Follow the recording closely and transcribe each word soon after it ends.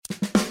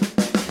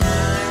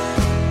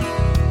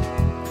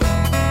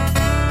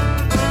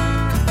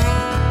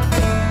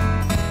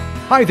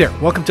Hi there,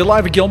 welcome to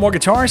Live at Gilmore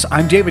Guitars.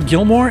 I'm David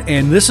Gilmore,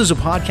 and this is a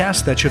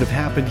podcast that should have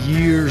happened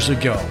years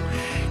ago.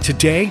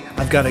 Today,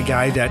 I've got a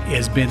guy that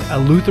has been a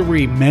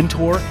luthiery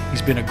mentor,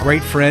 he's been a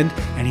great friend,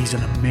 and he's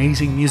an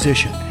amazing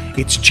musician.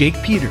 It's Jake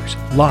Peters,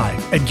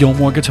 live at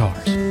Gilmore Guitars.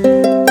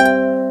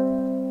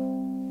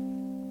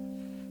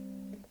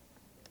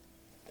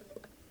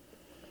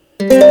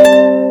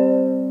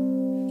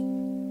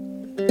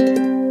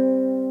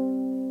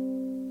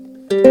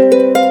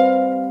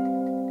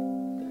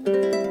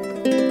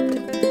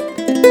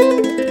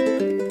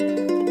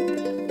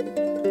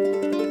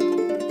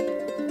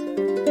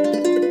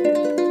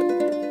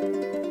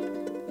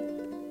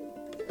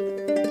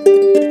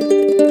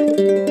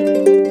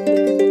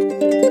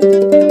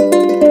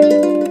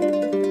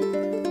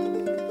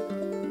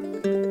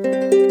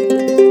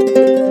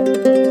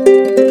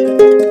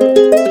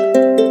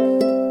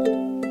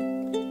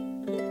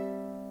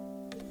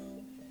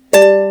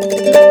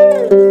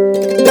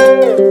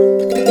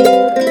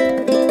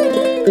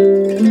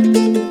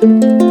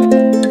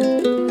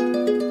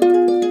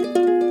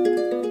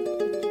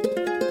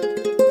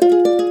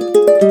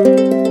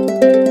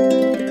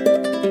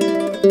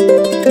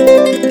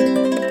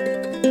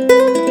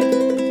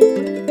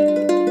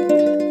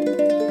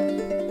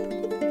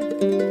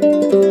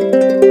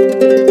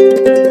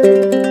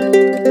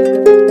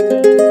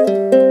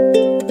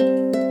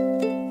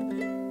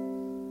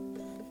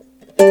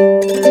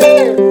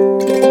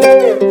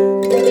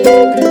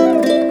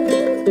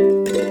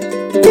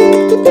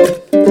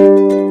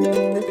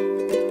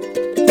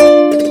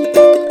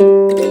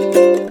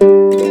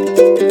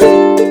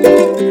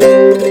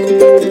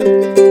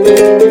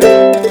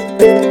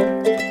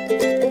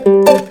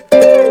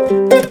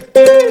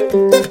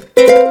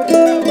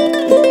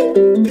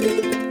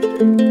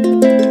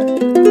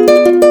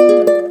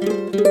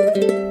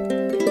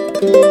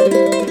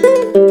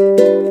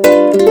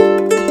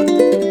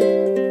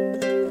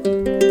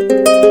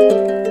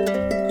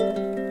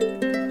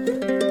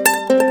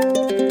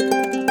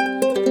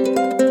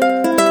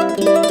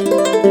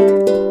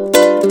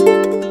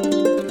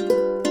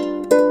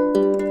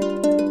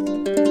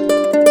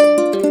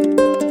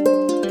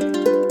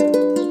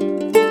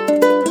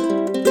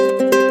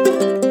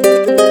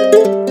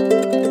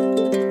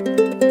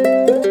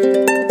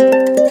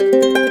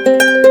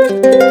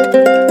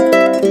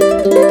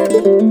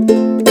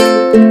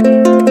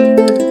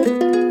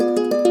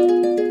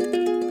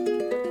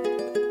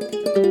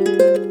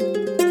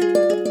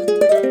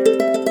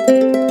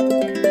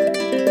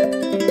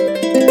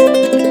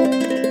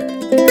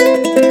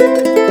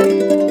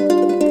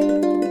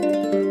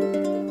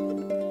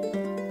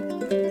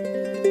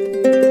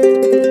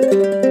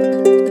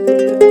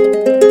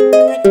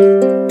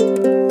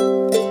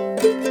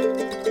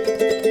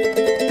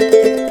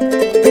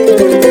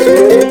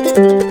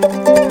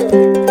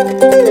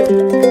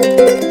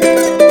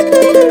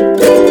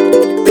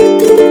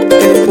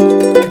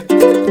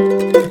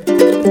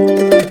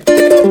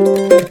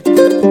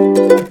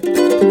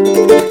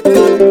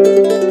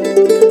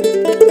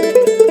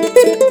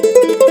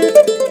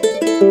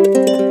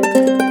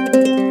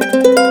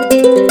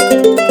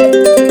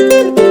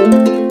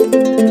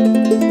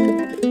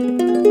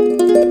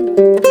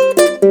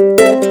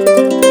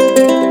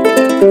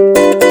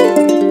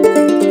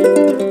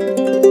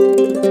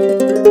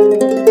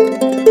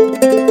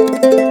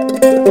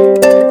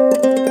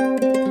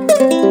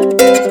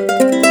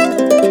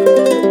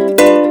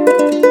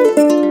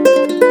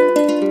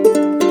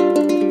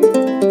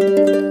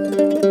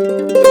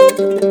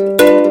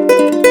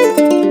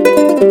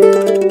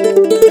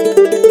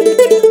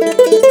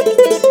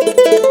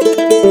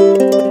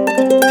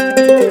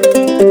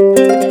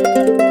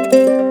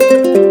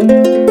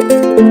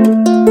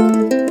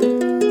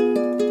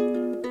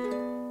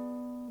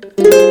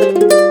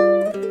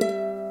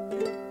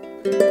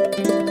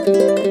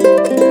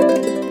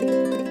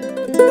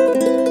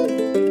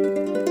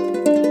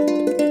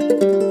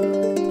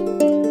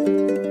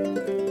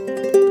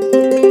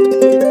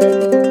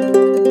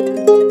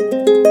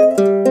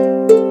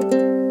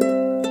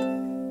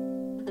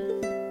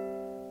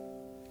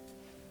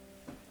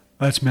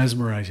 That's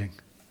mesmerizing.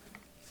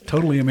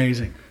 Totally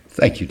amazing.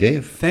 Thank you,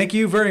 Dave. Thank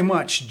you very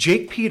much.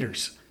 Jake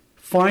Peters,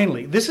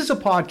 finally. This is a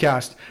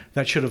podcast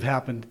that should have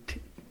happened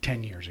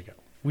 10 years ago.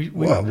 We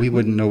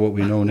wouldn't know what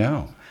we know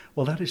now.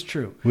 Well, that is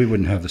true. We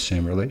wouldn't have the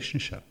same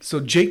relationship. So,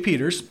 Jake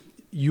Peters,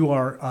 you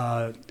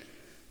are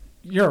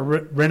you're a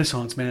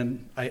renaissance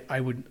man.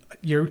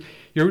 You're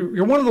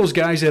one of those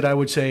guys that I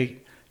would say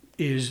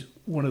is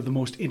one of the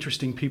most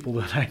interesting people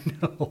that I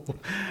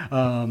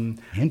know.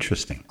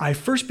 Interesting. I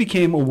first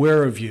became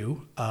aware of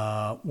you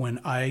when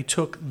I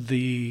took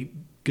the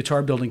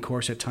guitar building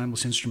course at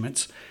Timeless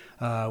Instruments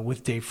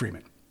with Dave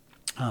Freeman.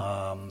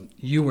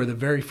 You were the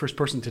very first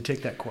person to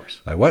take that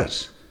course. I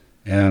was.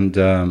 And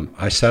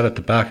I sat at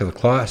the back of the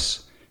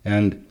class,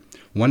 and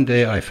one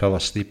day I fell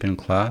asleep in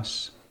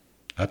class,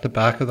 at the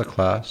back of the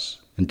class,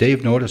 and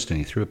Dave noticed, and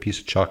he threw a piece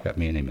of chalk at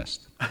me, and he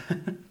missed.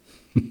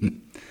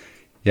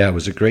 Yeah, it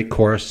was a great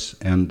course,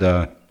 and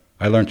I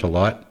learned a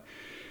lot.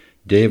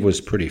 Dave was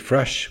pretty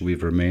fresh.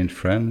 We've remained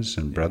friends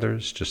and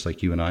brothers, just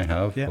like you and I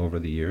have over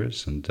the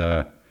years, and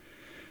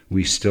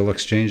we still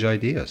exchange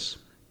ideas.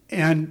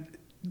 And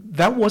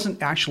that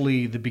wasn't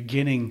actually the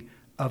beginning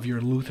of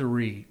your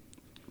lutherie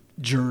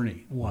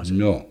journey, was it?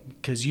 No,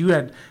 because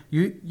you've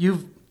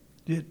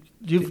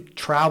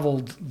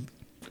traveled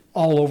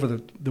all over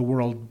the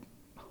world,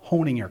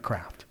 honing your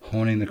craft.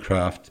 Honing the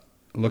craft,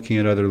 looking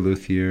at other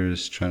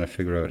luthiers, trying to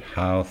figure out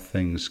how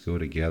things go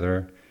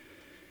together.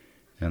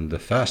 And the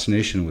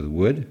fascination with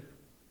wood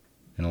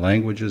and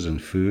languages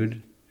and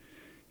food,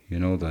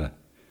 the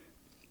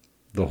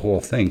whole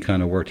thing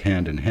kind of worked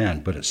hand in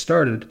hand. But it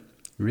started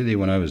really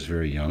when I was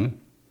very young,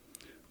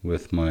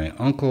 with my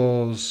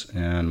uncles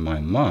and my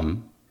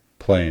mom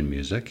playing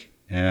music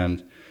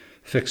and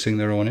fixing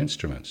their own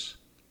instruments.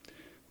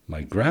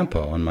 My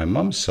grandpa on my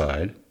mom's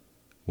side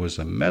was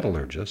a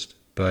metallurgist,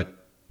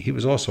 but he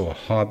was also a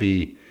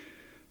hobby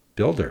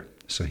builder.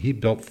 So he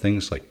built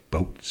things like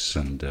boats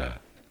and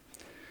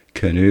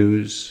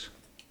canoes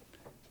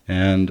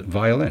and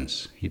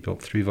violins. He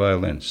built 3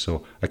 violins.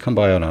 So I come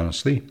by it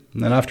honestly.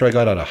 And then after I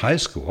got out of high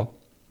school,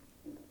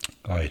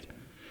 I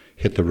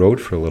hit the road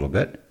for a little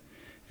bit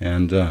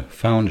and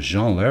found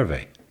Jean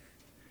Lervet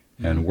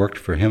and worked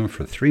for him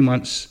for 3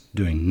 months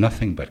doing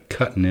nothing but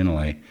cut and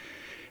inlay.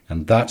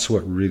 And that's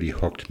what really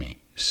hooked me,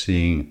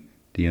 seeing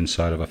the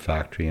inside of a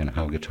factory and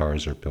how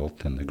guitars are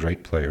built and the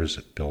great players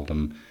that build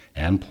them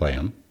and play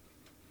them.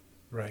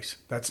 Right.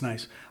 That's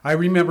nice. I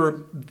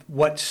remember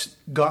what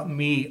got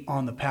me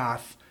on the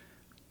path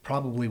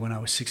probably when I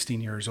was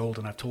 16 years old,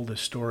 and I've told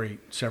this story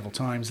several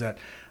times, that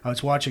I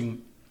was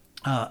watching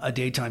a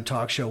daytime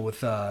talk show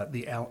with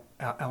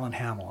Alan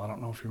Hamill. I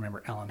don't know if you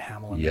remember Alan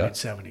Hamill in the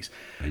mid-'70s.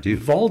 I do.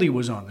 Valdi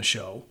was on the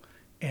show,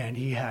 and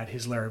he had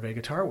his Lervet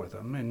guitar with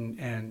him,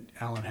 and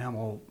Alan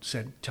Hamill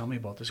said, "Tell me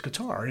about this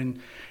guitar." And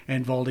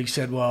Valdi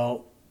said,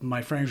 "Well,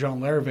 my friend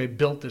Jean Lervet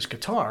built this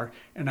guitar."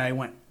 And I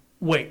went,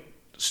 "Wait,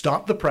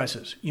 stop the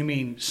presses. You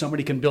mean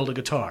somebody can build a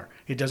guitar?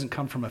 It doesn't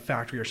come from a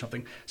factory or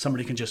something.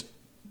 Somebody can just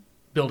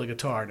build a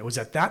guitar." And it was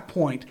at that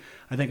point,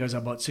 I think I was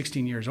about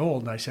 16 years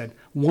old, and I said,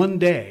 one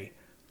day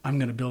I'm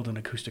going to build an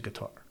acoustic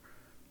guitar.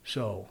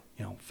 So,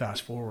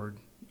 fast forward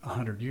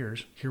 100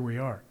 years, here we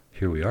are.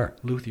 Here we are.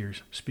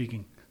 Luthiers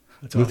speaking.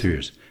 That's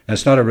Luthiers. Awesome. And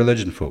it's not a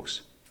religion,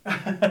 folks.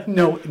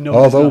 No.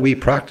 Although we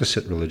practice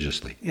it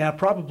religiously. Yeah,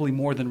 probably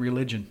more than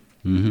religion.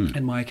 Mm-hmm.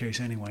 In my case,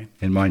 anyway.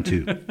 In mine,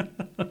 too.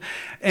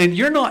 And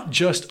you're not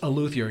just a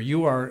luthier.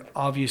 You are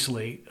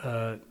obviously,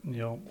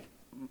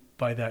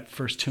 by that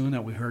first tune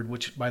that we heard,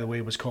 which, by the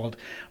way, was called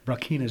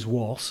Brakina's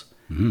Waltz,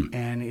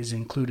 and is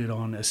included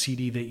on a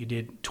CD that you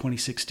did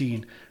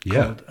 2016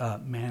 called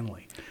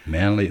Manly.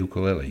 Manly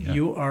Ukulele, yeah.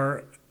 You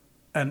are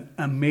an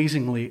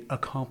amazingly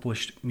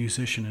accomplished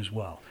musician as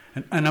well.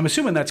 And I'm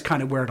assuming that's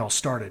kind of where it all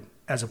started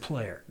as a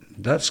player.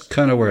 That's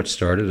kind of where it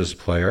started as a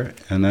player.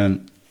 And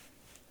then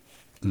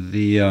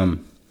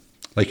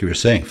like you were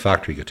saying,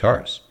 factory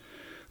guitars.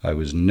 I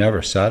was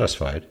never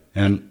satisfied,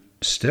 and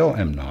still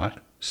am not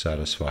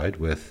satisfied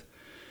with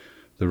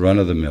the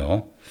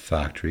run-of-the-mill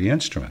factory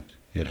instrument.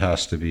 It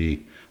has to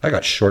be, I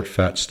got short,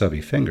 fat,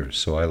 stubby fingers,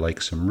 so I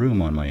like some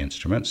room on my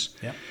instruments.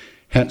 Yep.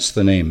 Hence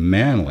the name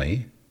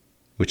Manly,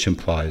 which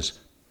implies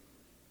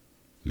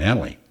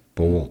manly,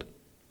 bold,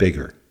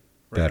 bigger,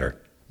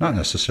 better. Not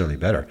necessarily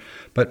better,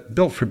 but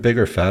built for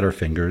bigger, fatter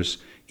fingers,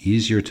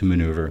 easier to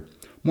maneuver,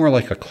 more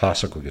like a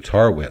classical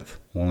guitar width,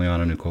 only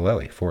on an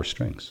ukulele, 4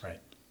 strings. Right.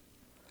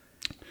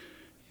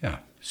 Yeah.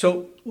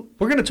 So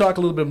we're going to talk a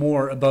little bit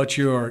more about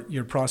your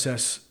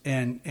process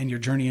and your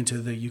journey into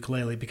the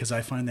ukulele, because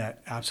I find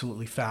that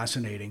absolutely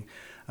fascinating,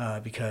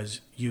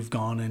 because you've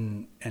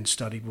gone and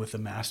studied with the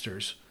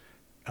masters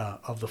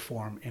of the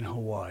form in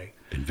Hawaii.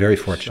 Been very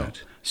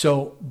fortunate.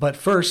 So but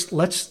first,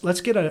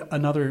 let's get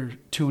another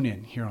tune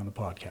in here on the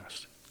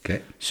podcast.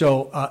 Okay.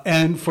 So,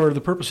 and for the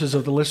purposes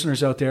of the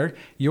listeners out there,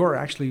 you're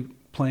actually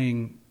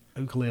playing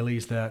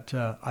ukuleles that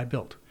I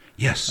built.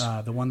 Yes.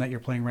 The one that you're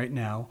playing right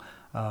now,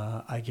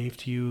 I gave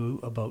to you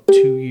about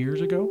 2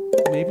 years ago,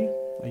 maybe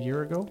a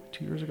year ago,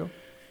 2 years ago.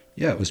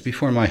 Yeah, it was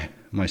before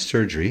my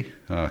surgery,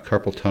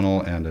 carpal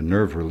tunnel and a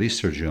nerve release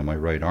surgery on my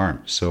right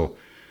arm. So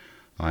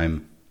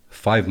I'm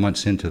 5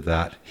 months into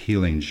that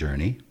healing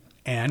journey.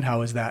 And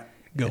how is that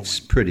going? It's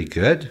pretty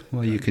good.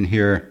 Well, you can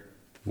hear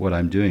what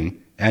I'm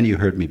doing, and you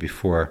heard me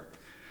before.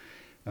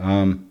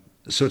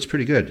 So it's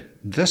pretty good.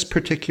 This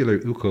particular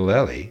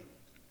ukulele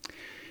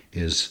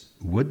is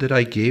wood that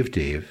I gave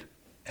Dave,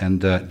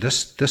 and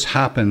this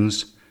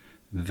happens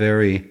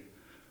very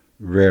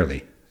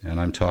rarely, and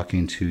I'm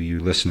talking to you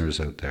listeners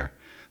out there,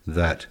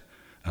 that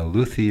a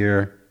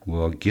luthier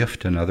will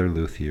gift another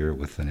luthier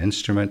with an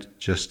instrument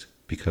just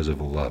because of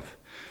love.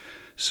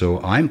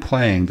 So I'm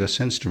playing this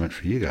instrument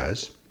for you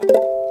guys,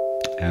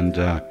 and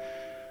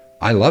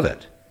I love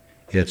it.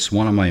 It's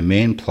one of my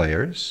main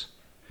players.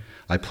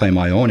 I play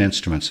my own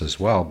instruments as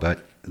well,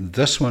 but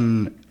this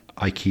one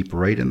I keep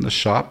right in the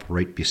shop,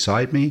 right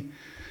beside me,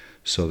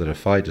 so that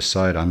if I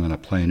decide I'm going to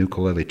play an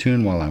ukulele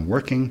tune while I'm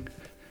working,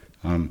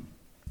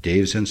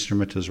 Dave's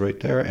instrument is right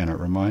there, and it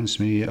reminds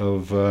me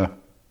of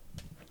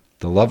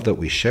the love that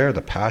we share,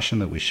 the passion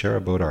that we share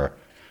about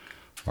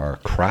our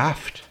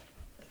craft,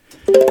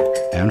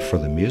 and for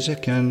the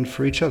music and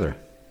for each other.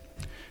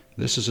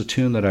 This is a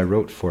tune that I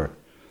wrote for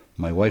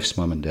my wife's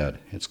mom and dad.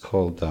 It's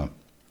called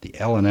the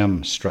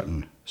L&M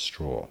Struttin'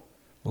 Stroll.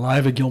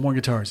 Live at Gilmore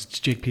Guitars, it's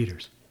Jake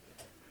Peters.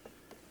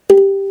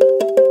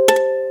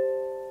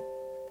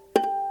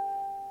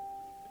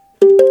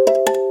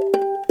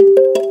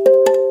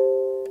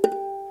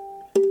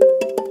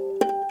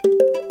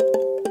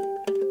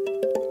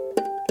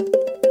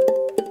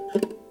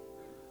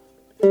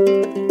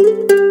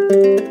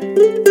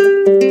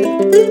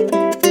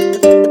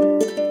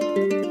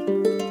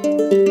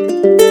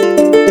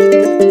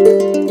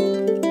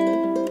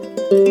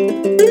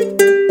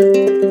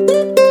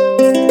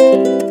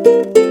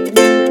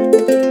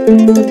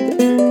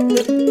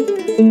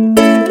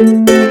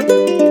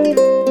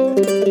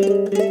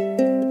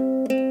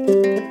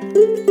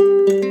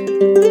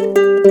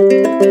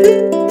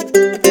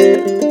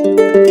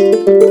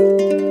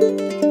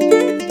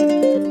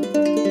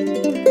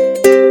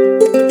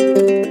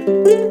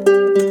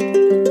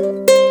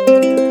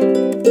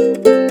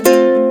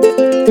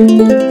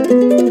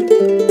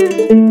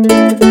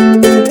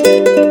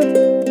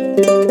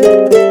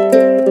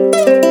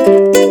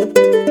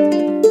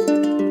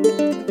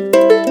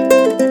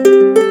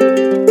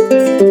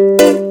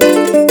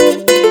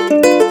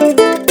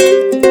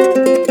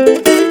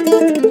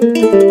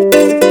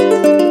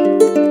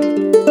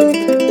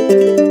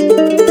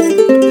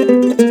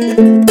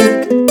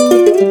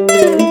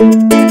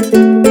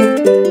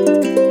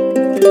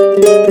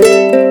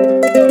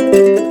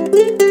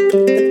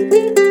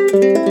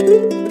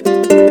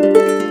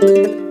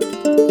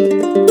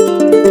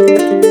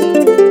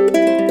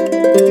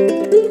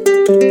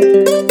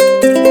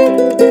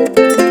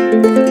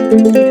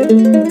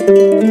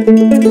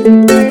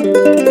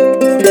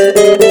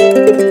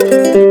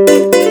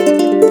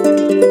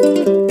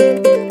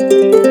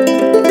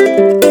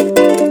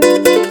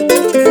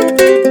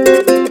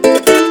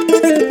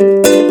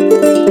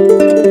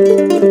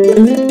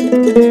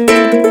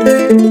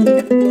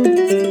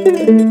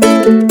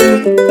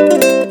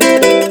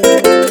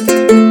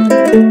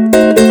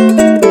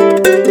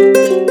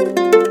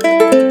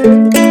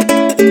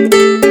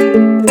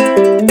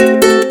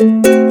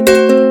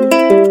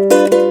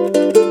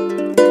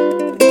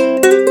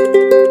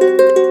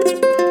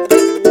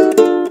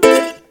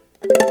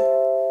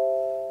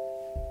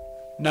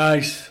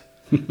 Nice.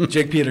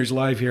 Jake Peters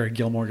live here at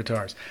Gilmore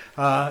Guitars.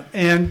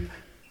 And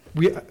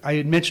I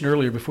had mentioned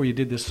earlier before you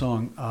did this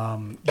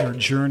song, your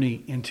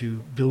journey into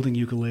building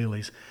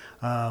ukuleles,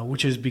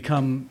 which has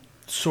become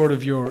sort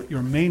of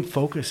your main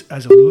focus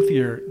as a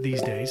luthier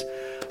these days.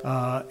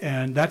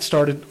 And that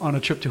started on a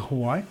trip to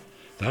Hawaii?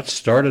 That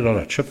started on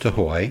a trip to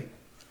Hawaii.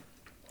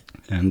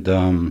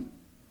 And,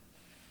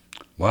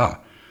 wow,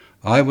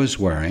 I was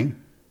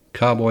wearing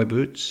cowboy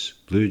boots,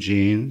 blue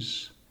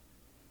jeans,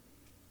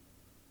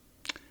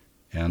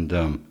 and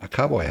a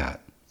cowboy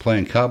hat,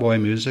 playing cowboy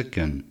music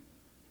and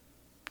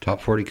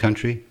top 40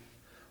 country.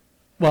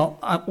 Well,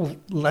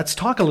 let's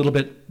talk a little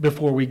bit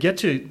before we get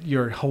to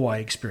your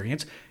Hawaii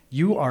experience.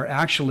 You are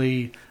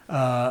actually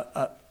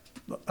a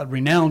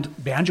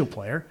renowned banjo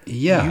player.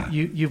 Yeah.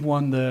 You've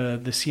won the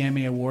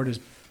CMA Award as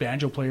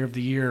Banjo Player of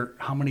the Year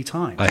how many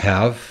times? I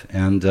have,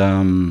 and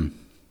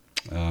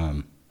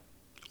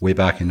way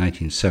back in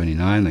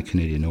 1979, the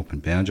Canadian Open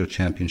Banjo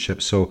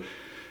Championship. So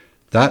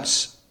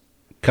that's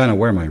kind of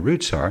where my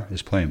roots are,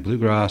 is playing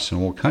bluegrass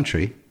and old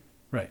country.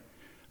 Right.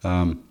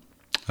 I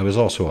was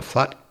also a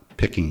flat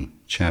picking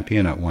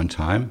champion at one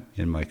time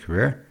in my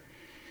career,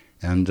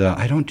 and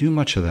I don't do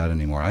much of that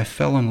anymore. I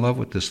fell in love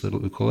with this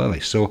little ukulele.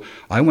 So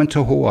I went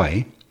to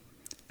Hawaii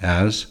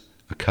as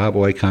a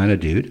cowboy kind of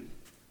dude.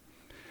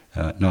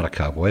 Not a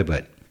cowboy,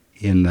 but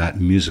in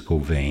that musical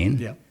vein.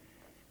 Yeah.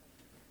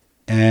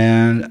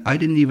 And I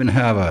didn't even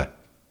have a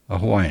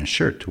Hawaiian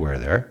shirt to wear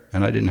there,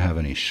 and I didn't have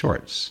any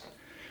shorts.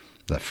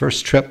 The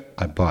first trip,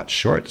 I bought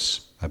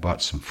shorts, I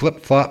bought some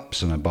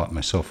flip-flops, and I bought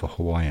myself a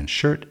Hawaiian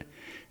shirt,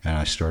 and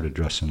I started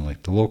dressing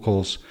like the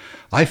locals.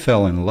 I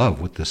fell in love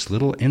with this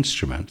little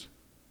instrument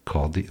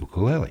called the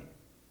ukulele,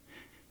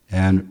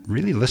 and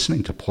really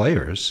listening to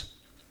players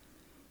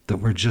that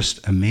were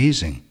just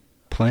amazing,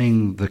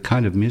 playing the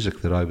kind of music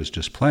that I was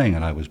just playing,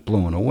 and I was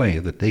blown away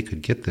that they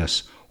could get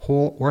this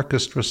whole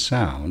orchestra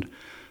sound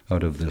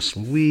out of this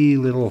wee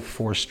little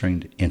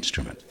four-stringed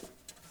instrument.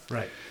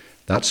 Right.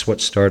 That's what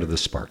started the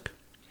spark.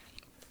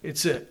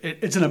 It's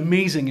an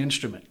amazing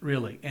instrument,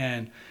 really,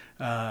 and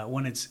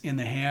when it's in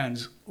the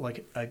hands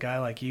like a guy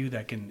like you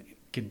that can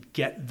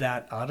get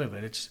that out of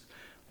it, it's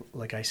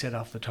like I said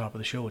off the top of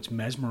the show, it's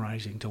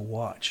mesmerizing to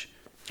watch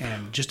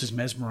and just as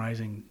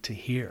mesmerizing to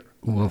hear.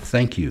 Well,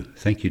 thank you,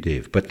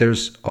 Dave. But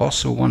there's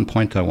also one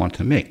point I want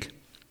to make,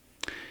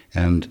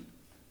 and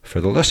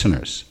for the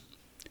listeners,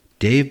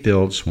 Dave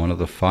builds one of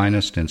the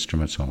finest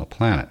instruments on the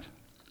planet,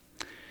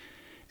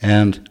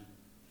 and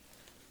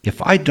if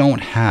I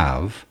don't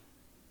have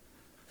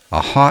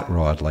a hot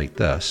rod like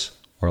this,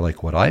 or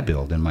like what I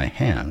build in my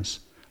hands,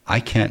 I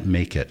can't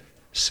make it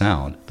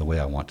sound the way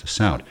I want to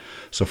sound.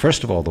 So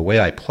first of all, the way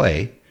I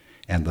play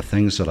and the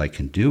things that I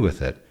can do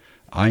with it,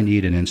 I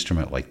need an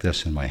instrument like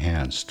this in my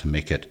hands to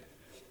make it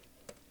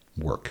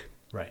work.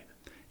 Right.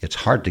 It's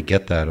hard to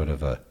get that out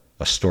of a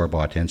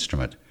store-bought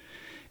instrument.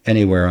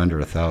 Anywhere under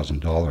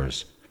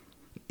 $1,000,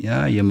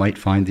 yeah, you might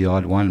find the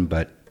odd one,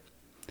 but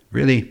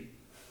really,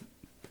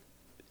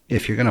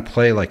 if you're going to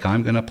play like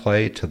I'm going to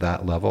play to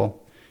that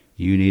level,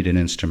 you need an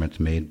instrument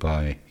made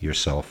by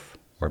yourself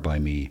or by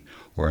me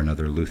or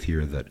another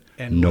luthier that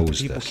knows what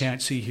people this.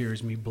 Can't see here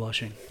is me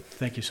blushing.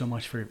 Thank you so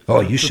much for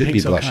you should being be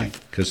so blushing, kind.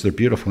 because they're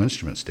beautiful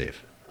instruments,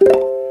 Dave.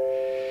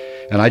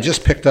 And I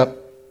just picked up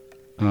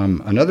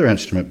another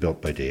instrument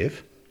built by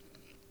Dave.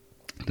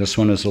 This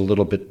one is a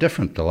little bit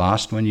different. The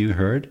last one you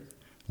heard,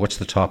 what's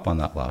the top on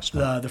that last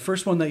one? The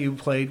first one that you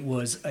played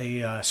was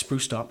a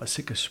spruce top, a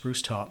Sitka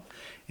spruce top.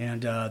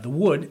 And the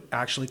wood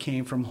actually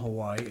came from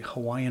Hawaii,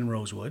 Hawaiian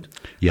rosewood.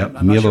 Yep, I'm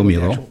not Milo sure what the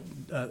Milo. actual-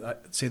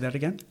 say that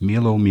again?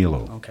 Milo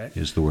Milo Okay.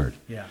 is the word.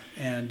 Yeah,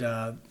 and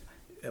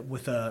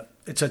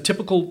it's a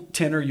typical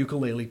tenor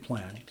ukulele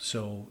plan,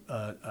 so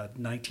a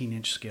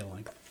 19-inch scale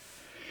length.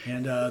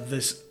 And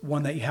this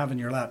one that you have in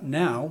your lap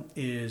now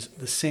is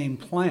the same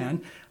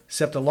plan,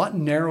 except a lot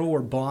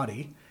narrower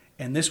body.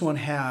 And this one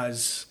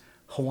has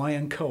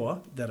Hawaiian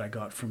koa that I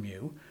got from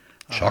you.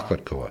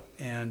 Chocolate koa.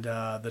 And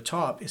the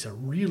top is a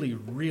really,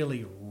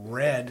 really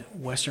red,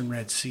 western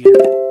red cedar.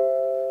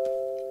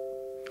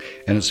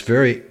 And it's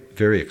very,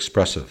 very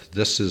expressive.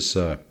 This is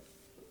the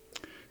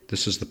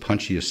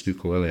punchiest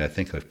ukulele I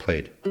think I've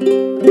played from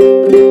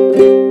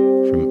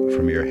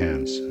your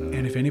hands.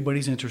 And if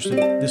anybody's interested,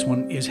 this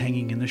one is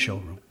hanging in the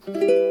showroom.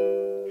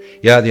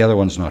 Yeah, the other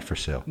one's not for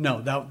sale.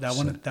 No,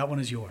 that one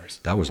is yours.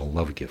 That was a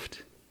love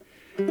gift.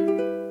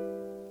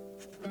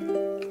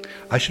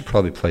 I should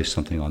probably play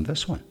something on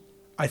this one.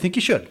 I think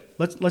you should.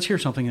 Let's hear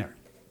something there.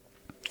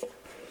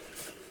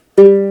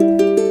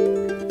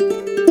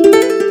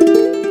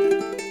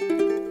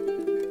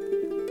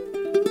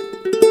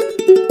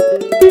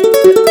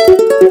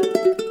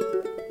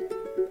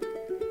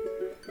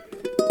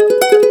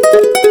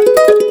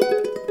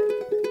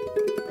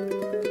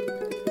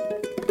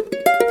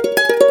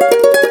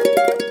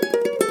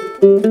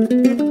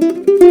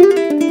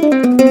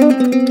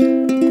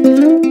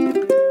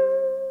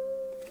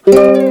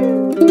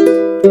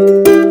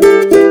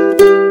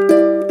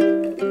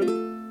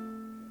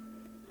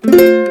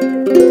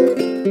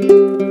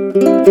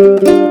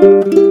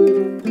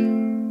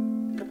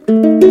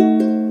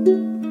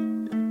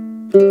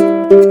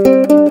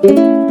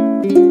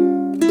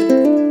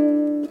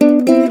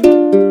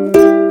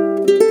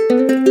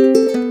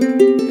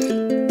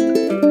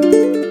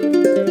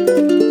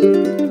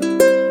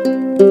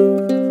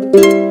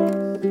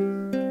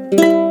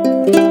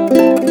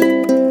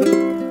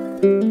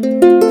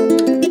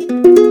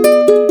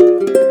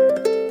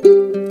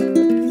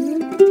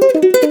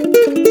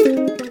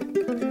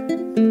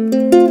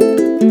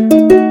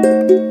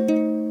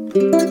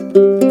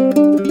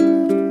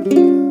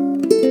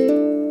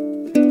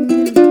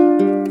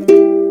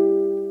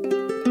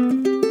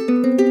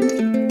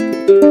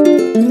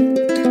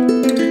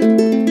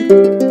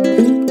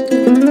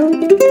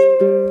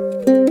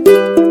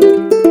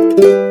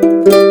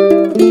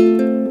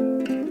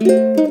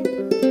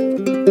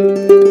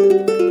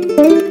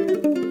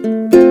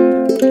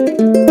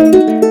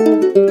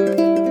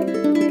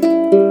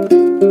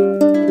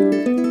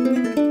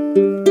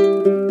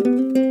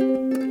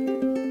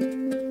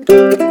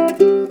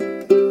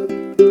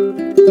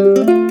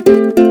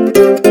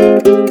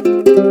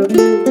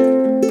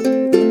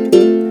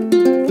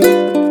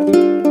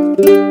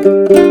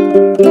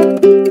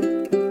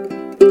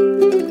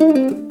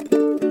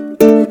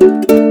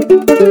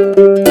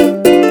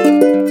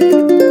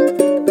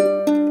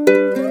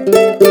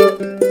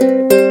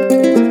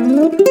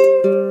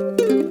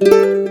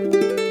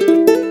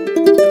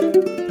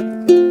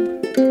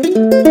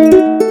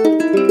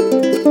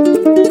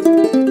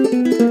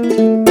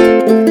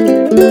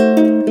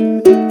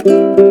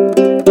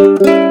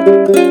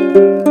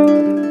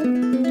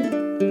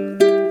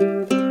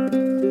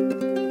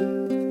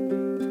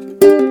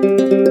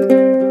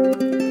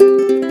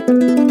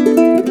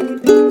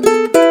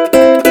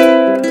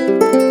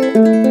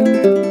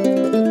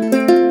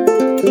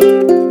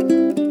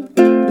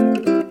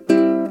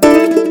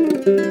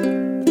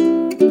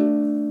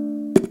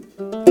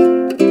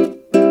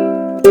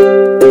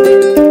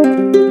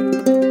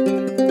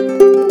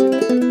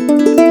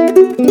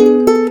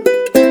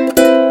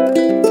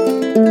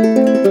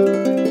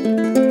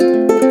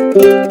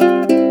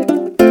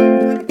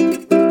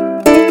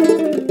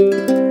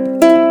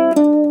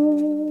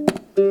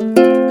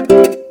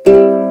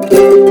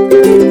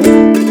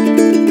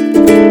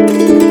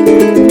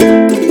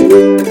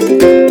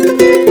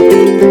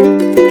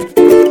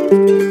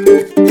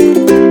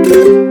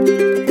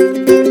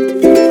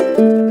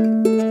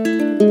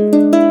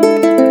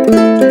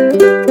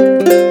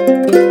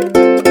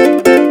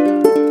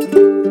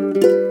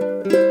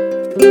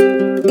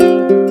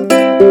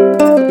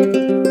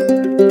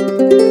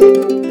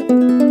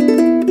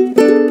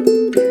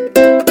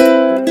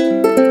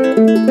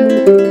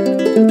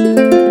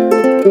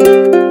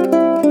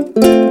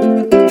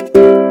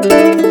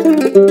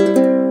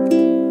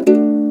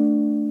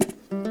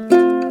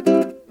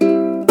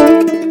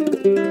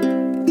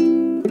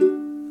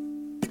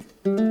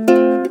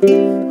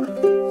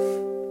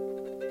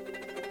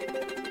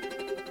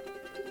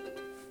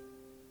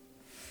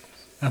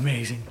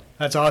 Amazing.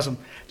 That's awesome.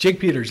 Jake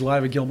Peters,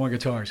 live at Gilmore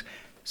Guitars.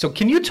 So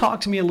can you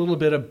talk to me a little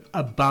bit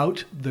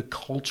about the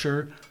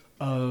culture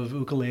of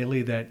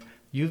ukulele that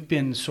you've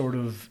been sort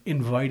of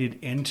invited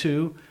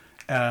into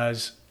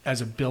as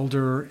a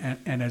builder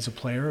and as a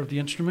player of the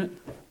instrument?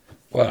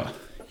 Well,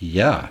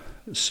 yeah.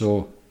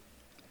 So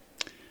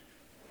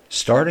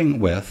starting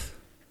with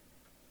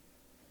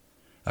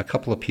a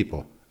couple of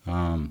people.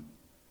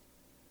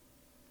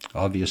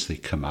 Obviously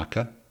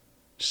Kamaka,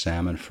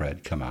 Sam and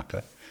Fred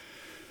Kamaka.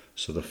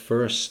 So the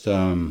first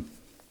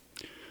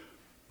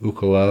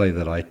ukulele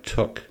that I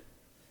took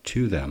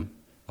to them,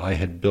 I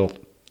had built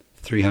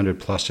 300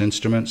 plus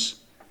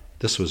instruments.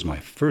 This was my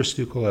first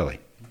ukulele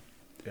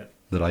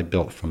that I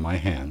built from my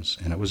hands,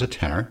 and it was a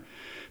tenor,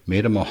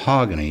 made of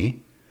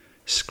mahogany,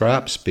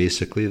 scraps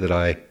basically that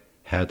I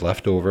had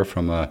left over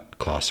from a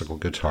classical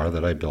guitar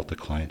that I built a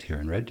client here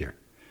in Red Deer.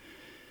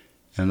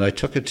 And I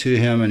took it to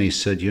him and he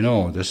said, you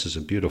know, this is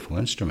a beautiful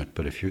instrument,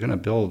 but if you're going to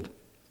build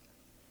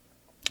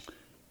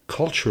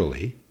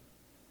culturally,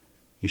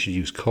 you should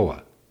use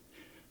koa.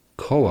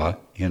 Koa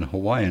in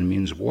Hawaiian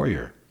means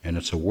warrior, and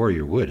it's a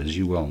warrior wood, as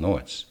you well know.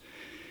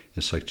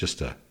 It's like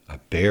just a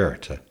bear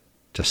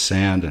to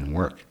sand and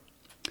work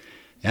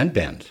and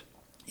bend.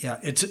 Yeah,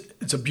 it's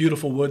a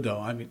beautiful wood, though.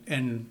 I mean,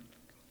 and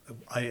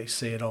I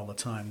say it all the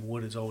time,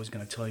 wood is always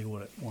going to tell you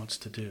what it wants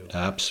to do.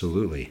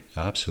 Absolutely,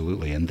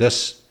 absolutely. And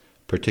this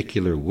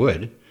particular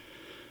wood,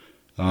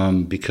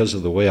 because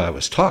of the way I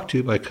was talked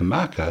to by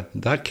Kamaka,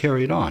 that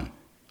carried on.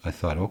 I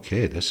thought,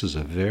 okay, this is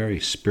a very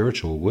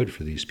spiritual wood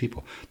for these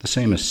people. The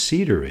same as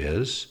cedar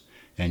is,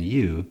 and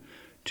yew,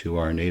 to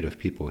our native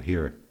people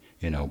here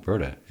in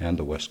Alberta and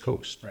the West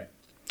Coast.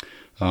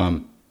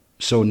 Right.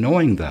 So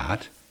knowing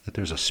that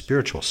there's a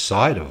spiritual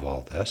side of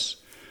all this,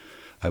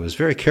 I was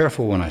very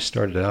careful when I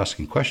started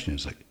asking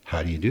questions like,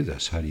 how do you do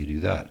this? How do you do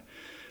that?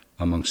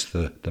 Amongst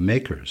the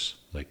makers,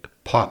 like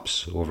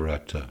Pops over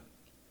at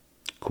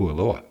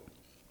Kualoa,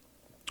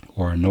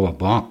 or Noah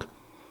Bonk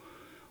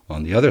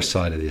on the other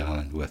side of the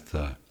island with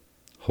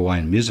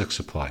Hawaiian Music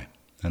Supply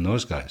and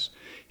those guys.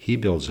 He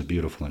builds a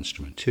beautiful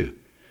instrument too.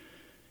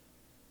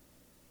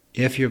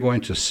 If you're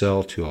going to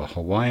sell to a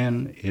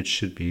Hawaiian, it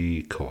should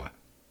be koa.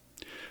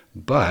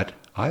 But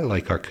I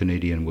like our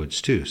Canadian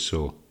woods too,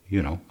 so,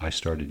 you know, I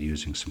started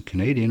using some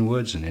Canadian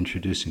woods and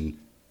introducing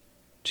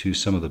to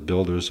some of the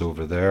builders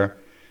over there,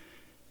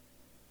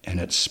 and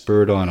it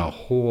spurred on a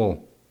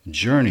whole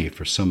journey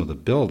for some of the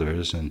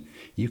builders, and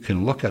you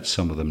can look at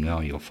some of them now.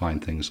 You'll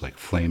find things like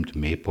flamed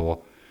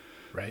maple,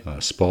 right,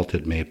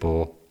 spalted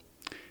maple,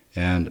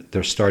 and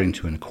they're starting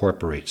to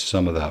incorporate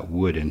some of that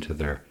wood into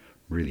their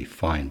really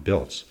fine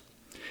builds.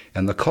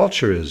 And the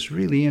culture is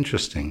really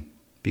interesting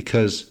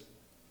because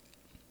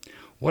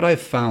what I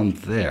found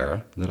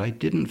there that I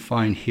didn't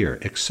find here,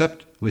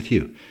 except with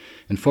you.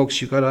 And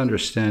folks, you got to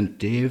understand,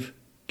 Dave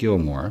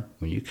Gilmore,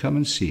 when you come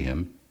and see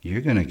him,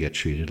 you're going to get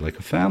treated like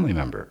a family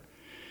member.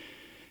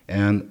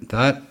 And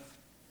that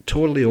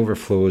totally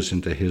overflows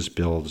into his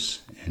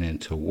builds and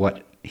into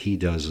what he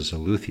does as a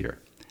luthier.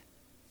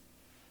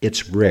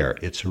 It's rare.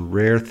 It's a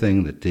rare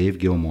thing that Dave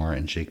Gilmore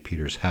and Jake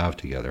Peters have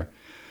together.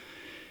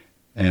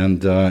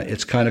 And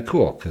it's kind of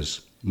cool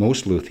because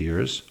most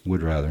luthiers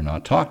would rather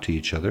not talk to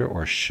each other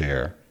or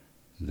share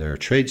their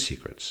trade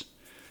secrets.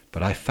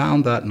 But I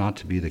found that not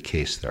to be the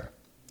case there.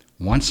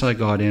 Once I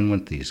got in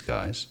with these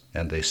guys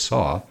and they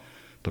saw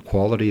the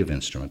quality of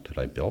instrument that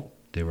I built,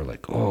 they were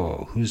like,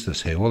 oh, who's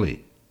this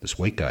Heoli, this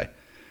white guy?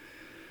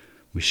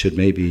 We should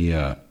maybe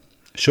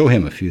show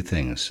him a few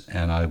things.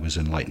 And I was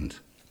enlightened.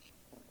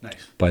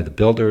 Nice. By the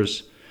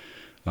builders,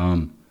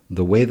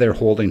 the way they're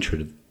holding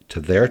to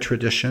their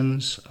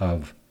traditions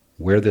of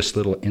where this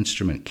little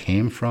instrument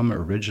came from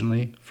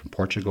originally, from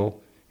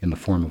Portugal, in the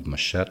form of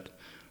machete,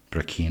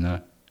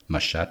 braquina,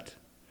 machete.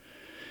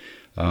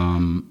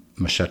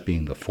 Machete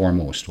being the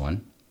foremost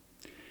one.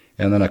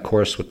 And then, of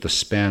course, with the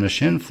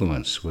Spanish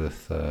influence,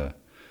 with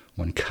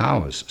when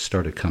cows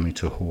started coming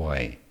to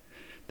Hawaii,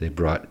 they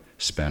brought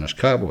Spanish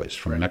cowboys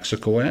from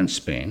Mexico and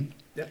Spain,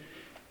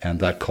 and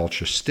that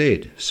culture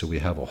stayed. So we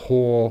have a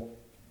whole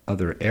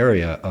other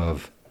area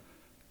of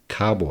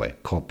cowboy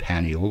called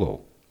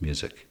Paniolo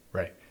music.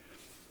 Right.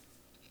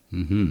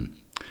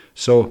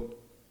 So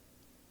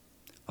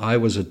I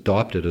was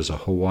adopted as a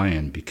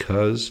Hawaiian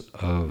because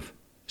of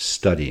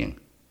studying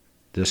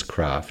this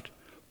craft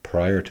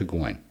prior to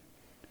going,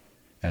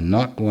 and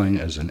not going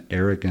as an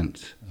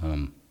arrogant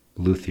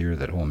luthier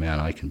that, oh man,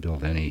 I can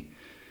build any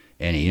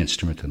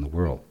instrument in the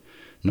world.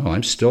 No,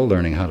 I'm still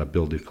learning how to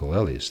build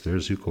ukuleles.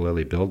 There's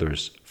ukulele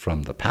builders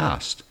from the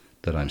past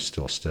that I'm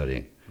still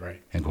studying.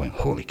 Right. And going,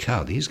 holy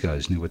cow, these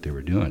guys knew what they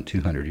were doing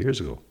 200 years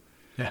ago.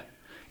 Yeah.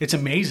 It's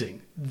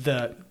amazing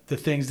the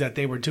things that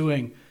they were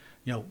doing,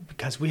 you know,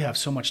 because we have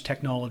so much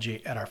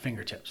technology at our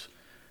fingertips.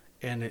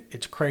 And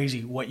it's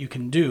crazy what you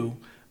can do,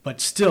 but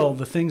still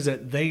the things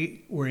that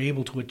they were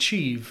able to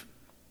achieve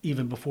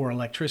even before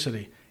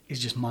electricity is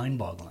just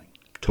mind-boggling.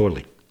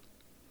 Totally.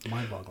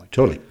 Mind-boggling.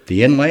 Totally.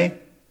 The inlay,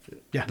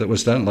 Yeah. that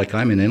was done. Like,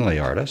 I'm an inlay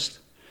artist,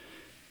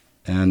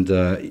 and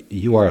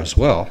you are as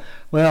well.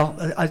 Well,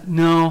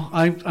 no,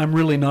 I'm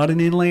really not an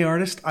inlay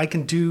artist. I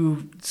can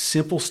do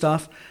simple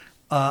stuff.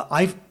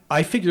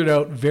 I figured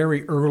out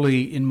very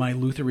early in my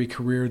lutherie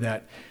career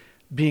that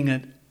being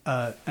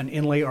an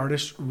inlay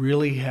artist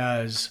really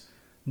has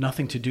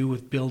nothing to do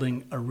with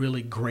building a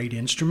really great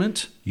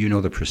instrument. You know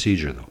the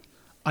procedure, though.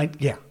 I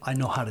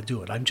know how to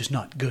do it. I'm just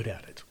not good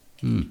at it.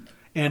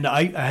 And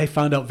I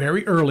found out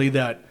very early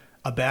that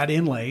a bad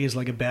inlay is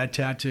like a bad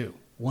tattoo.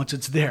 Once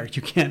it's there,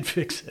 you can't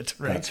fix it.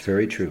 Right? That's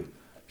very true.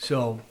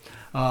 So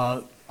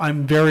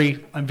I'm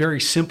very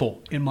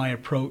simple in my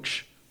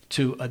approach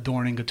to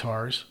adorning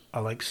guitars. I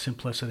like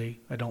simplicity.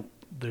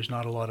 There's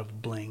not a lot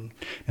of bling.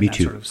 Me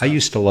too. Sort of stuff. I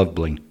used to love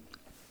bling,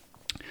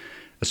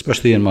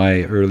 especially in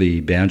my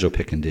early banjo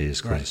picking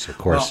days, because of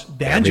course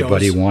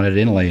everybody wanted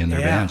inlay in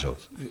their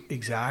banjos.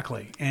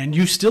 Exactly, and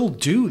you still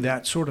do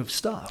that sort of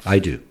stuff. I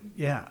do.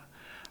 Yeah,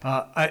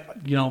 I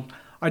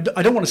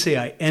don't want to say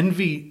I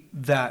envy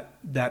that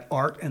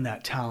art and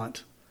that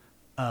talent,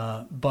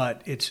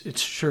 but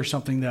it's sure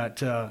something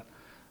that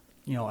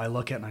I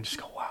look at and I just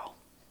go, wow,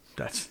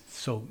 that's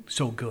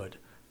so good.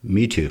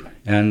 Me too.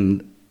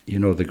 And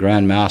the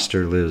Grand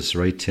Master lives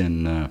right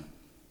in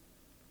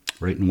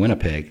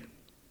Winnipeg,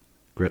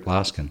 Grit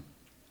Laskin.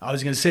 I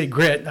was going to say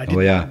Grit. I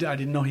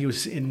didn't know he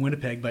was in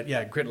Winnipeg, but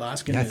yeah, Grit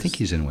Laskin. Yeah, I think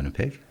he's in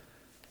Winnipeg.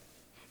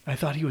 I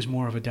thought he was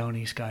more of a down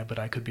east guy, but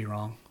I could be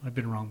wrong. I've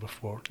been wrong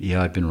before.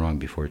 Yeah, I've been wrong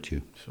before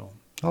too. So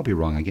I'll be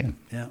wrong again.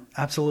 Yeah,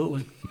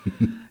 absolutely.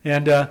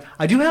 And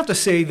I do have to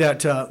say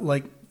that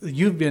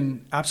you've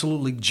been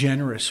absolutely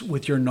generous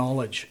with your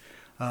knowledge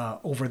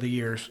over the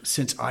years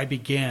since I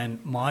began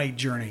my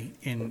journey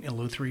in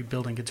lutherie,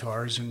 building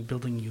guitars and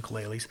building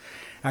ukuleles.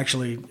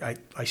 Actually,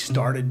 I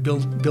started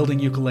building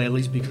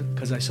ukuleles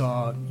because I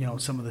saw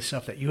some of the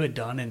stuff that you had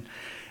done,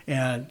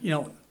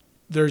 and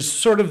there's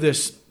sort of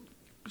this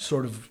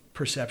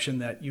perception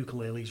that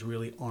ukuleles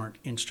really aren't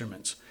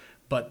instruments,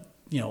 but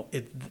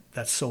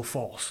that's so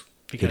false,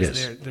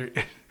 because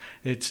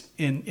it's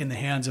in the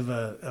hands of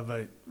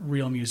a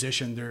real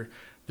musician.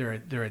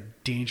 They're a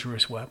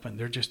dangerous weapon.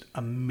 They're just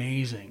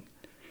amazing.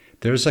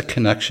 There's a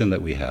connection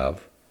that we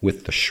have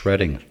with the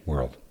shredding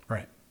world,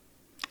 right?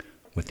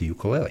 With the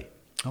ukulele.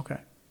 Okay.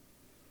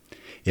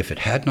 If it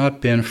had not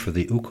been for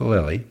the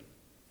ukulele,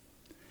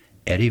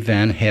 Eddie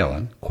Van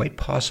Halen quite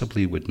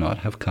possibly would not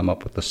have come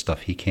up with the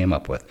stuff he came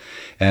up with.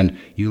 And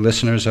you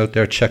listeners out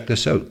there, check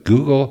this out.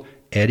 Google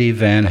Eddie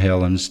Van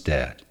Halen's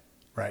dad.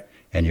 Right.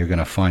 And you're going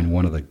to find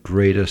one of the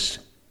greatest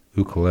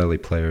ukulele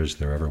players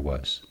there ever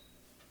was.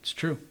 It's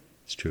true.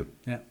 It's true.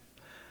 Yeah.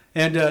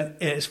 And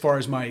as far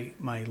as my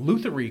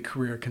lutherie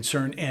career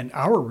concerned and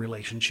our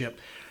relationship,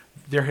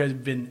 there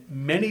have been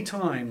many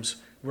times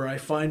where I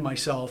find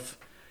myself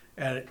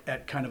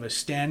at kind of a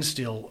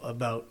standstill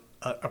about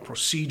a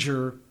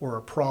procedure or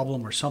a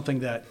problem or something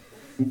that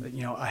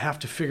I have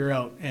to figure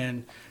out.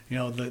 And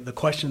the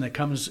question that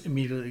comes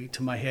immediately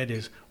to my head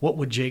is, what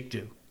would Jake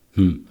do?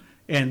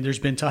 And there's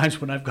been times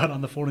when I've got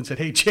on the phone and said,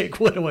 hey Jake,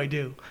 what do I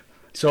do?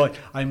 So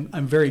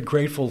I'm very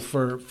grateful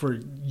for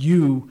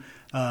you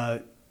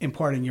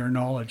imparting your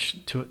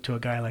knowledge to a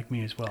guy like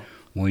me as well.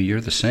 Well, you're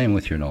the same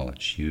with your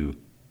knowledge. You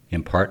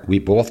impart. We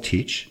both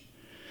teach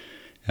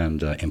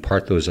and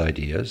impart those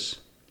ideas.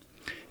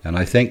 And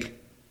I think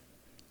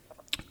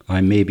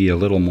I may be a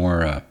little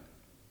more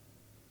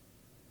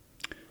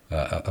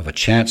of a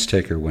chance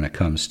taker when it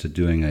comes to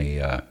doing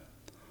a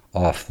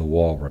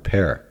off-the-wall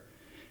repair.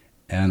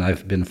 And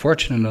I've been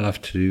fortunate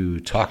enough to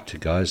talk to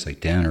guys like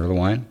Dan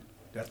Erlewine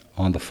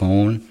on the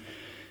phone.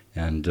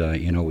 And,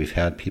 we've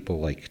had people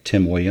like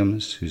Tim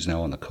Williams, who's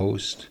now on the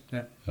coast.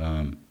 Yeah.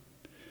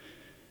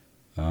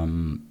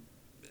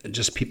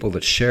 Just people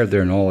that shared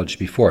their knowledge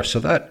before. So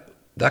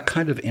that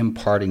kind of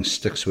imparting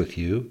sticks with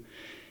you.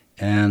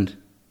 And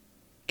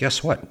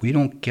guess what? We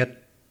don't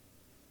get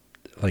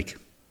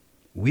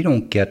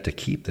to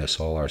keep this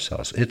all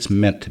ourselves. It's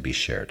meant to be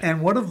shared.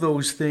 And one of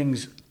those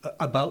things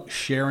about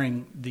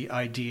sharing the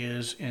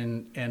ideas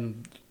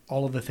and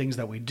all of the things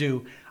that we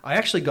do, I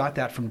actually got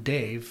that from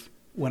Dave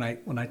when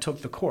I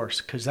took the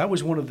course, because that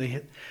was one of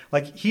the,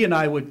 he and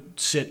I would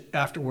sit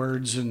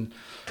afterwards and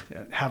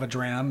have a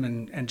dram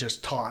and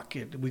just talk.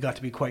 We got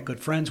to be quite good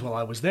friends while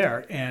I was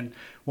there. And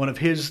one of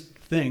his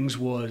things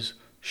was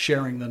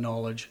sharing the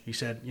knowledge. He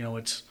said,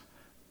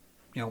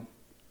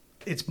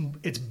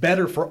 it's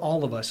better for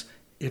all of us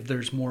if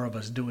there's more of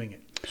us doing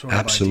it.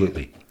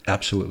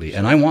 Absolutely.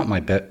 And I want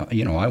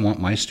I want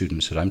my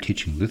students that I'm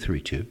teaching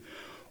lutherie to,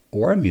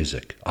 or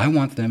music, I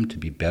want them to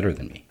be better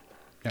than me.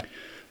 Yeah.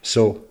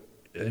 So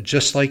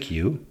just like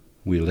you,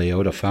 we lay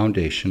out a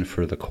foundation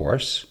for the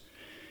course,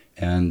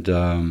 and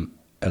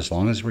as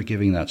long as we're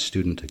giving that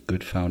student a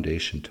good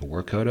foundation to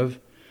work out of,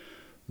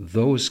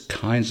 those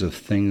kinds of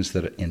things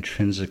that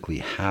intrinsically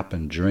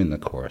happen during the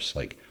course,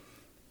 like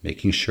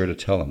making sure to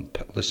tell them,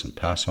 listen,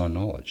 pass on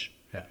knowledge.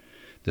 Yeah.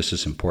 This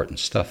is important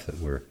stuff that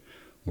we're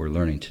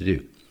learning to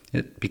do.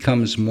 It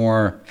becomes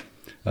more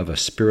of a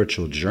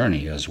spiritual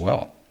journey as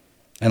well.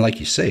 And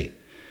like you say,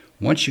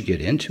 once you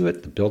get into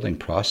it, the building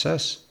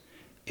process,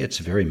 it's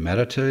very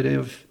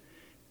meditative,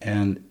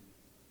 and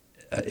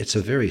it's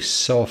a very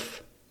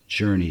self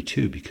journey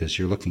too, because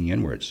you're looking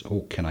inwards.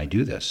 Oh, can I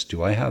do this?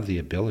 Do I have the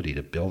ability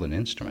to build an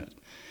instrument?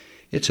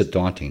 It's a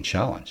daunting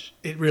challenge.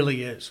 It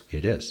really is.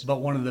 It is.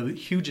 But one of the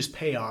hugest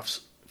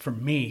payoffs for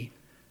me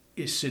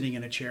is sitting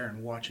in a chair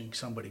and watching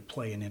somebody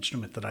play an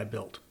instrument that I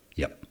built.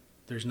 Yep.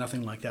 There's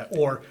nothing like that.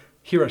 Or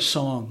hear a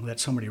song that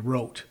somebody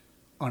wrote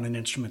on an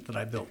instrument that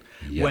I built.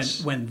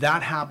 Yes. When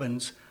that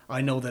happens,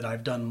 I know that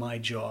I've done my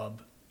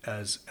job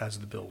as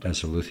the builder.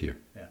 As a luthier.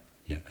 Yeah.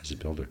 Yeah, as a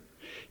builder.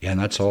 Yeah, and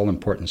that's all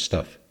important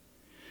stuff.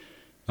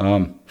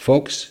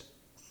 Folks,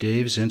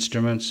 Dave's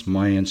instruments,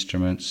 my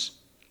instruments,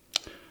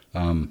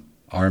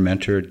 our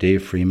mentor,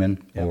 Dave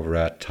Freeman, over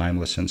at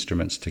Timeless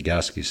Instruments,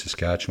 Tegasky,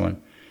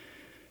 Saskatchewan.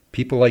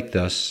 People like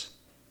this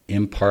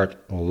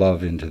impart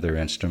love into their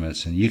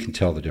instruments, and you can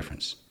tell the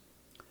difference.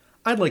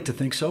 I'd like to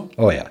think so.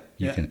 Oh, yeah.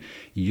 You Yeah. can.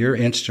 Your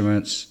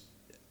instruments,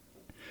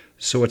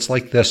 so it's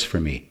like this for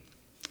me.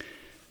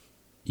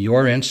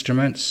 Your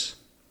instruments,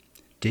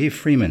 Dave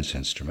Freeman's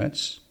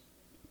instruments,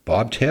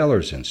 Bob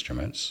Taylor's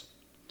instruments,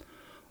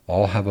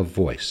 all have a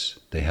voice.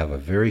 They have a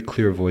very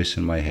clear voice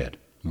in my head.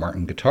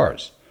 Martin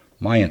guitars,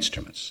 my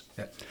instruments.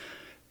 Yeah.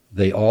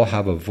 They all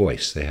have a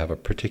voice. They have a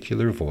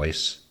particular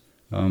voice,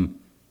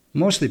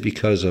 mostly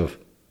because of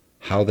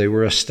how they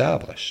were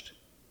established.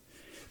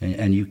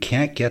 And you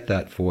can't get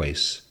that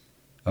voice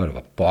out of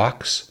a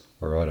box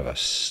or out of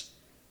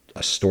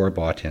a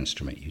store-bought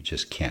instrument. You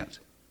just can't.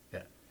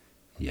 Yeah.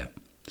 Yeah.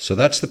 So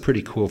that's the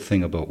pretty cool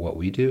thing about what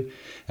we do.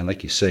 And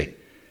like you say,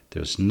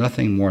 there's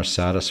nothing more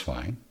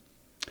satisfying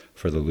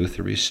for the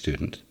lutherie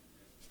student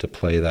to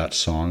play that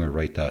song or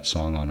write that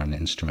song on an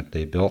instrument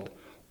they built,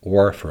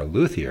 or for a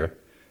luthier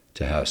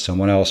to have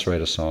someone else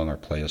write a song or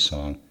play a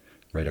song,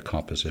 write a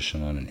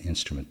composition on an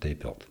instrument they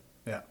built.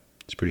 Yeah.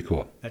 It's pretty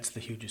cool. That's the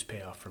hugest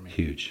payoff for me.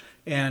 Huge.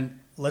 And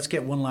let's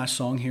get one last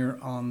song here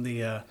on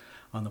the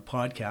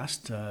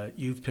podcast.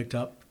 You've picked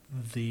up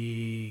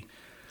the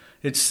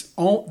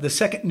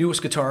second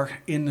newest guitar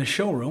in the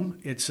showroom.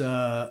 It's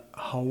a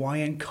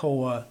Hawaiian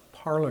Koa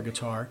parlor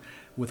guitar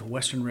with a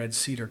Western Red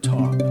cedar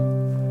top,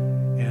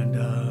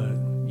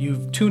 and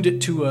you've tuned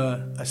it to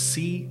a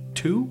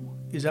C2.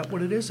 Is that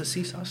what it is? A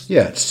C sus?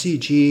 Yeah, it's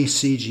CG,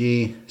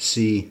 CG,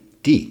 C,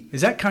 D.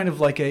 Is that kind of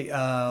like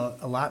a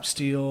lap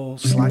steel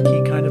slack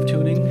key kind of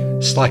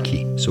tuning? Slack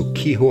key. So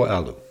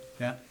kiho'alu.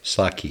 Yeah.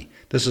 Slack key.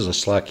 This is a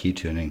slack key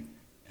tuning.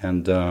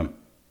 And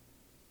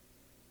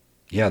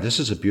yeah, this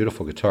is a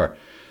beautiful guitar.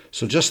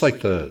 So just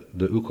like the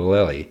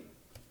ukulele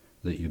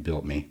that you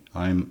built me,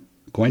 I'm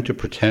going to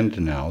pretend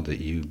now that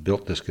you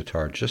built this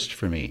guitar just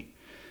for me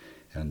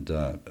and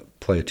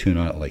play a tune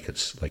on it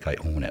like I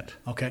own it.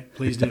 Okay,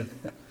 please do.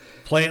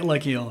 Play it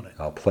like you own it.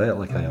 I'll play it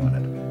like I own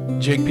it.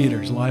 Jake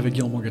Peters, live at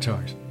Gilmore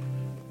Guitars.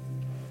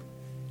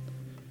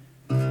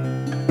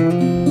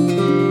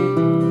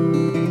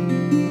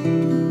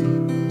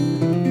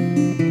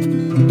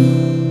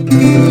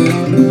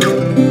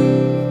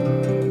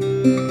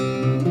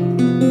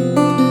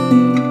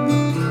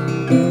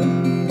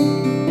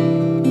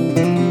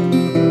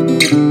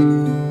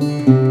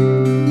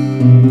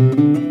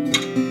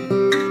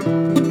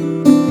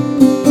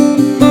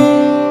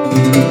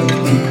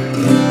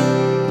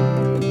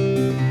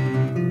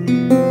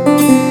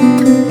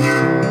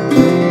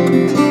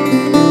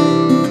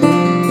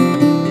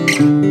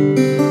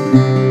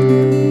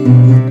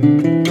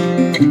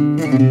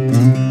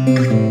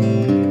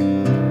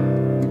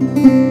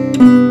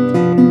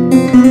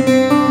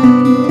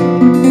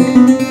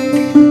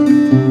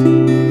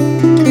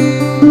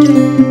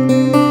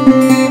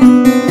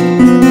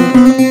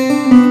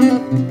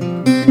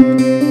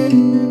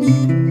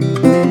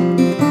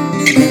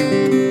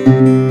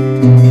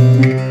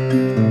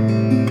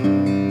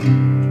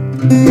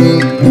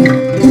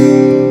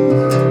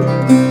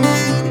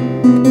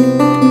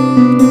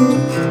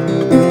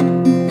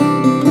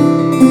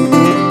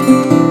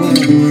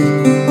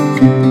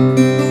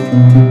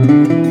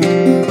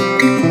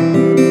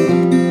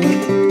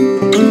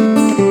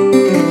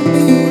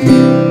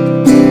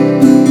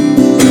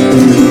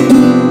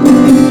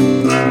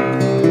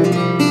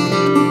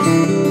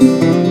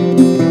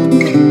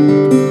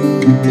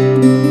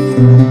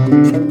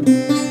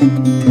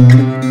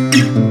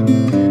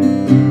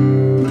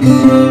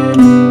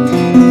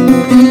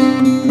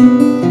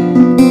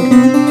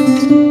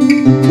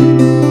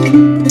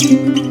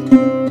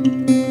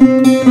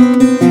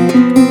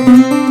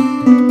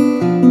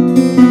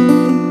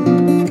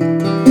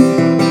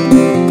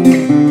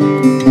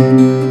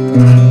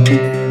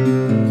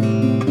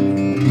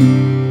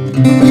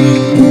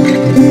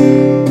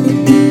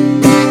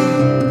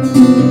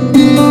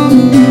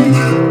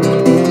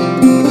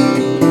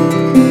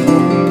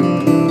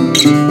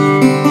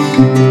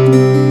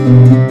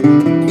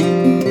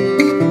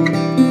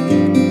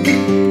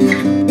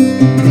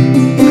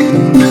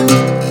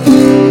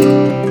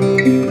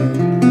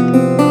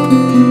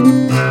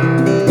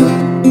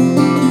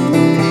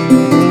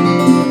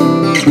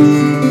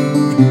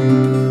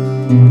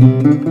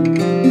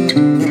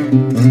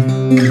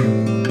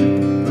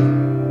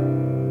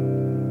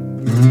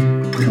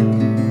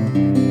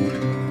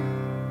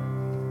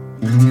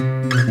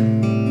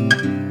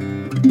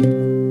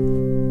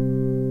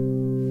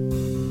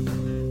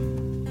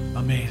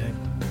 Amazing.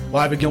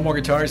 Live at Gilmore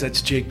Guitars,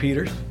 that's Jake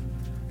Peters.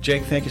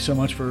 Jake, thank you so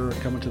much for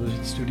coming to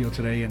the studio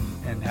today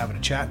and having a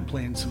chat and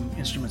playing some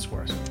instruments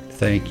for us.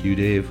 Thank you,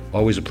 Dave.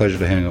 Always a pleasure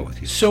to hang out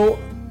with you. So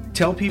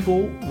tell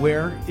people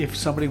where, if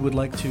somebody would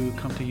like to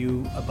come to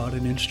you about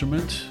an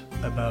instrument,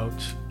 about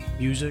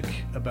music,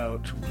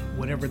 about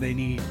whatever they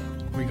need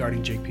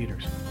regarding Jake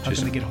Peters. How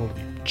can they get a hold of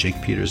you?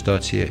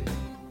 JakePeters.ca.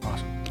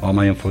 Awesome. All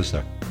my info's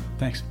there.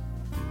 Thanks.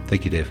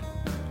 Thank you, Dave.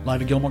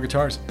 Live at Gilmore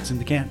Guitars. It's in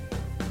the can.